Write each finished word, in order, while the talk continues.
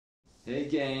Hey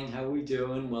gang, how we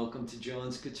doing? Welcome to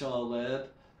John's Guitar Lab.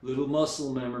 Little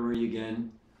muscle memory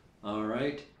again,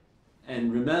 alright?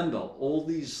 And remember, all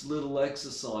these little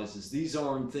exercises, these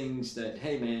aren't things that,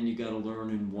 hey man, you gotta learn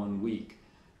in 1 week.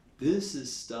 This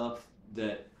is stuff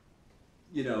that,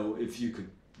 if you could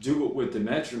do it with the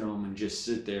metronome and just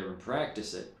sit there and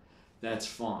practice it, that's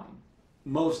fine.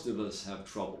 Most of us have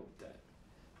trouble with that.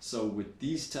 So with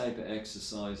these type of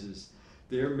exercises,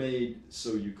 they're made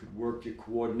so you could work your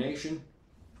coordination,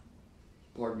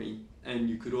 pardon me, and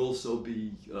you could also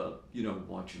be,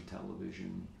 watching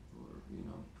television, or,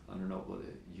 I don't know whether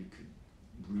you could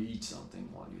read something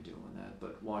while you're doing that,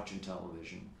 but watching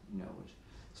television,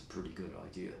 it's a pretty good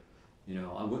idea.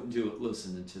 I wouldn't do it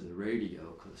listening to the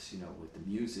radio because, with the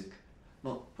music,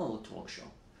 well, a talk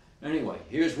show. Anyway,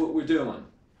 here's what we're doing.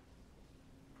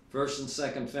 First and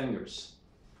second fingers.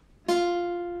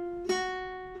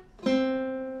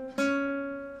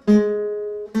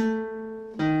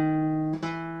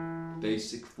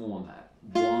 Basic format.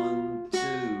 1, 2,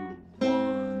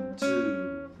 1,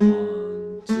 2,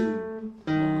 1, 2,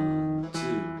 1,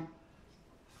 2.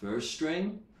 First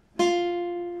string,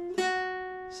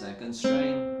 second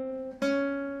string,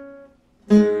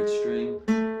 third string.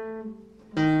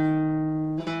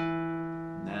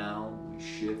 Now we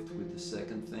shift with the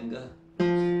second finger.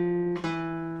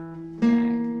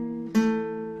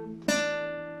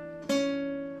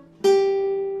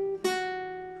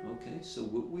 Okay, so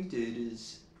what we did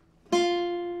is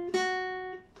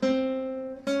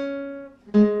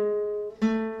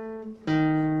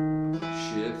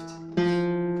shift,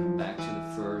 come back to the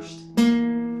first,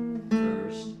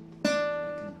 second.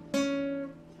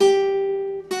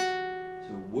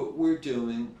 So what we're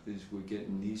doing is we're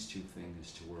getting these two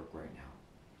fingers to work right now.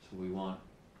 So we want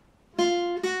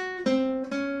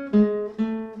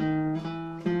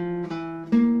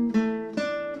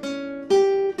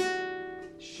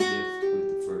shift with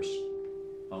the first.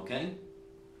 Okay?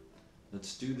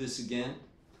 Let's do this again.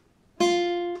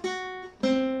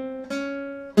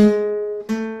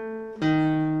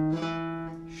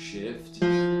 Shift.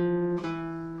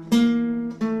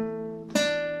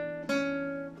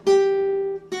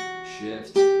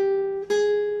 Shift.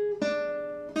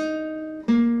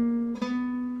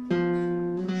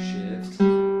 Shift.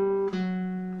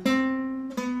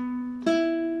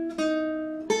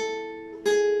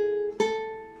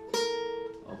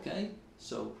 Okay,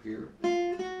 so here.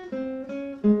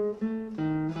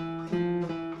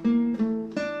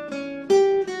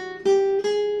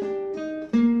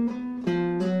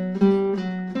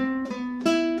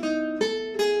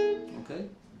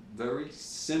 Very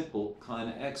simple kind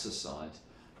of exercise,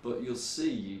 but you'll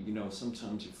see,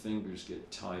 sometimes your fingers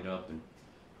get tied up in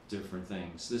different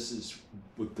things. This is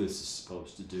what this is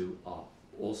supposed to do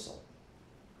also.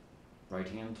 Right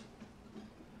hand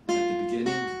at the beginning,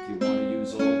 if you want to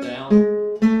use all down.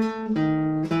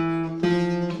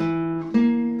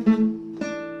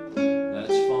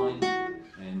 That's fine.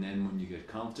 And then when you get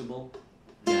comfortable,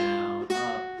 down,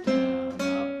 up, down,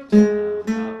 up, down.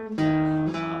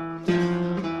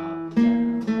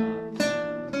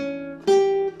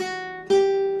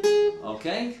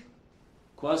 Okay,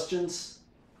 questions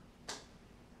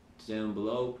down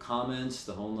below, comments,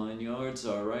 the whole 9 yards.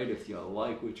 All right, if you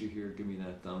like what you hear, give me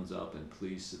that thumbs up and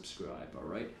please subscribe. All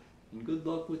right, and good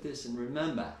luck with this, and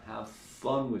remember, have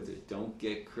fun with it. Don't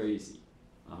get crazy.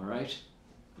 All right,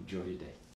 enjoy your day.